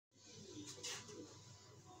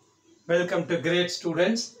Welcome to great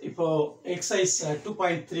students. இப்போ exercise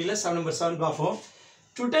 2.3 ல sum number 7 பார்ப்போம்.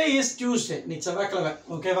 Today is Tuesday. நீ செவ்வாய்க்கிழமை.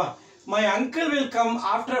 ஓகேவா? My uncle will come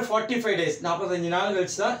after 45 days. 45 நாள்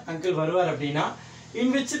கழிச்சு தான் uncle வருவார் அப்படினா in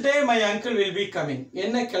which day my uncle will be coming.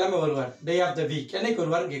 என்ன கிழமை வருவார்? Day of the week. என்னைக்கு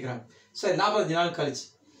வருவார்னு கேக்குறாங்க. சோ 45 நாள் கழிச்சு.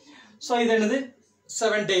 சோ இது என்னது?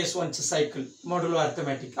 7 days once cycle modular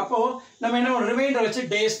arithmetic. அப்போ நம்ம என்ன ஒரு ரிமைண்டர் வச்சு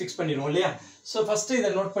days fix பண்ணிடுவோம் இல்லையா? சோ ஃபர்ஸ்ட் இத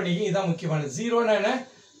நோட் பண்ணிக்கங்க. இதான் முக்கியமானது. 0 னா என்ன?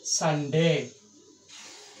 Sunday.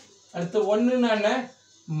 அடுத்து 1 னா என்ன?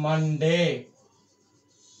 Monday.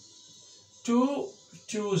 2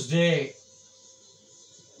 Tuesday.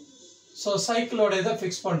 So cycle ஓட இத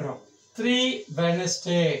fix பண்றோம். 3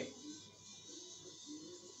 Wednesday.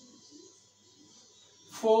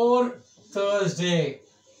 4 Thursday.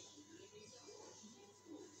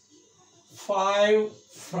 5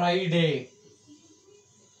 Friday.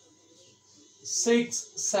 6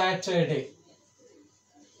 Saturday.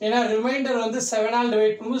 ஏன்னா ரிமைண்டர் வந்து 7 ஆல்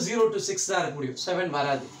டிவைட் பண்ணும்போது 0 to 6 தான் இருக்க முடியும். 7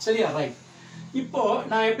 வராது. சரியா? ரைட். இப்போ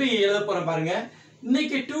நான் எப்படி எழுத போறேன் பாருங்க.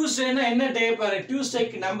 இன்னைக்கு டியூஸ்டேனா என்ன டே பாரு.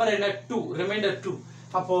 டியூஸ்டேக்கு நம்பர் என்ன? 2. ரிமைண்டர் 2.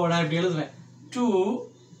 அப்போ நான் இப்படி எழுதுவேன். 2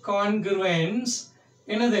 congruence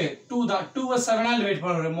என்னது? 2 தான். 2 7 ஆல் டிவைட்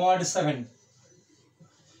பண்றோம். mod 7.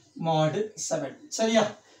 mod 7. சரியா?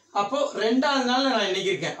 அப்போ ரெண்டாவது நாள் நான் இன்னைக்கு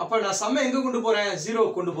இருக்கேன். அப்போ நான் சம்ம எங்க கொண்டு போறேன்? 0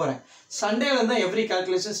 கொண்டு போறேன். சண்டேல இருந்தா எவ்ரி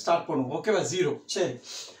கால்குலேஷன் ஸ்டார்ட் பண்ணுவோம். ஓகேவா? 0. சரி.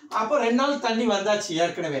 அப்போ 2 நாள் தண்ணி வந்தாச்சு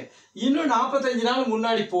ஏற்கனவே. இன்னும் 45 நாள்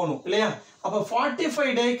முன்னாடி போணும் இல்லையா? அப்போ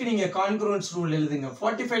 45 டேக்கு நீங்க கான்க்ரூன்ஸ் ரூல் எழுதுங்க.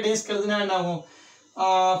 45 டேஸ்க்கு எழுதுனா என்ன ஆகும்?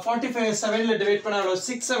 45 7ல டிவைட் பண்ணா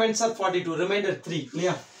 6 7s are 42. ரிமைண்டர் 3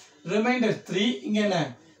 இல்லையா? ரிமைண்டர் 3 இங்க என்ன?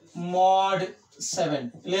 mod 7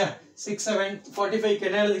 இல்லையா? 6 7 45 க்கு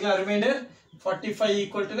என்ன எழுதிக்கலாம்? Reminder 45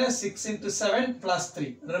 equal to 6 into 7 plus 3.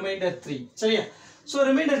 Remainder 3. சரியா? So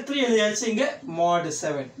remainder 3 எழுதியாச்சு இங்க mod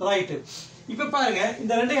 7. ரைட். இப்போ பாருங்க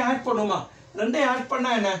இந்த ரெண்டையும் ஆட் பண்ணுமா? ரெண்டையும் ஆட் பண்ணா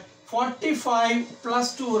என்ன? 45 plus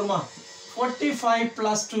 2 வருமா? 45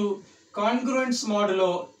 plus 2 congruence modulo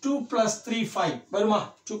 2 plus 3 5 வருமா?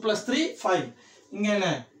 2 plus 3 5. இங்க என்ன?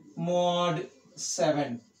 mod 7.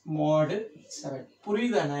 mod 7.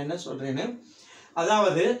 புரியுதா நான் என்ன சொல்றேன்னு?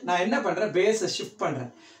 அதாவது நான் என்ன பண்றேன்? பேஸை ஷிஃப்ட்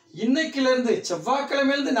பண்றேன். இன்னைக்குல இருந்து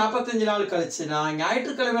செவ்வாய்க்கிழமையில இருந்து 45 நாள் கழிச்சு நான்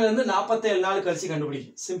ஞாயிற்றுக்கிழமையில இருந்து 47 நாள் கழிச்சு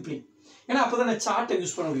கண்டுபிடிக்கிறேன். சிம்பிளி. ஏன்னா அப்பதான் நான் சார்ட்டை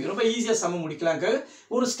யூஸ் பண்ண முடியும். ரொம்ப ஈஸியா சம முடிக்கலாங்க.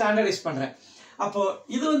 ஒரு ஸ்டாண்டர்டைஸ் பண்றேன். அப்போ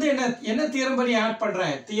இது வந்து என்ன தியரம் படி ஆட்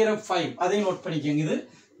பண்றேன்? தியரம் 5. அதையும் நோட் பண்ணிக்கங்க. இது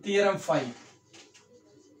தியரம் 5.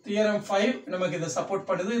 தியரம் 5 நமக்கு இதை சப்போர்ட்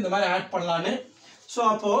பண்ணுது. இந்த மாதிரி ஆட் பண்ணலான்னு. ஸோ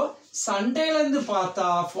அப்போ சண்டேல இருந்து பார்த்தா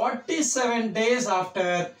 47 days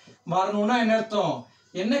ஆஃப்டர் வரணும்னா என்ன அர்த்தம்?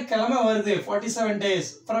 என்ன கிழமை வருது? 47 days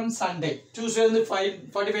from Sunday. Tuesday இருந்து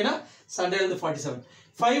 45 னா Sunday இருந்து 47.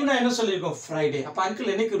 5 னா என்ன சொல்லிருக்கோம்? Friday. அப்ப uncle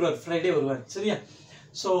என்னைக்கு வருவார்? Friday வருவார். சரியா?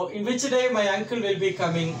 So in which day my uncle will be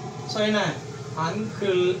coming? So என்ன?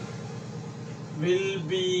 Uncle will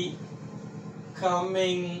be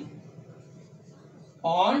coming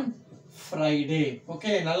on Friday.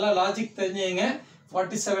 Okay, நல்ல லாஜிக் தெரிஞ்சீங்க.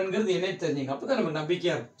 47ங்கிறது என்ன தெரிஞ்சீங்க. அப்பதான் நமக்கு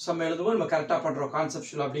நம்பிக்கையா இருக்கும். சம்ம எழுதும்போது நம்ம கரெக்டா பண்றோம்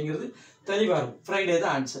கான்செப்சுவல் அப்படிங்கிறது தெளிவா இருக்கும். ஃப்ரைடே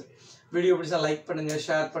தான் ஆன்சர். வீடியோ பிடிச்சா லைக் பண்ணுங்க,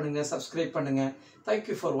 ஷேர் பண்ணுங்க, சப்ஸ்கிரைப் பண்ணுங்க. Thank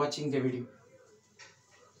you for watching the video.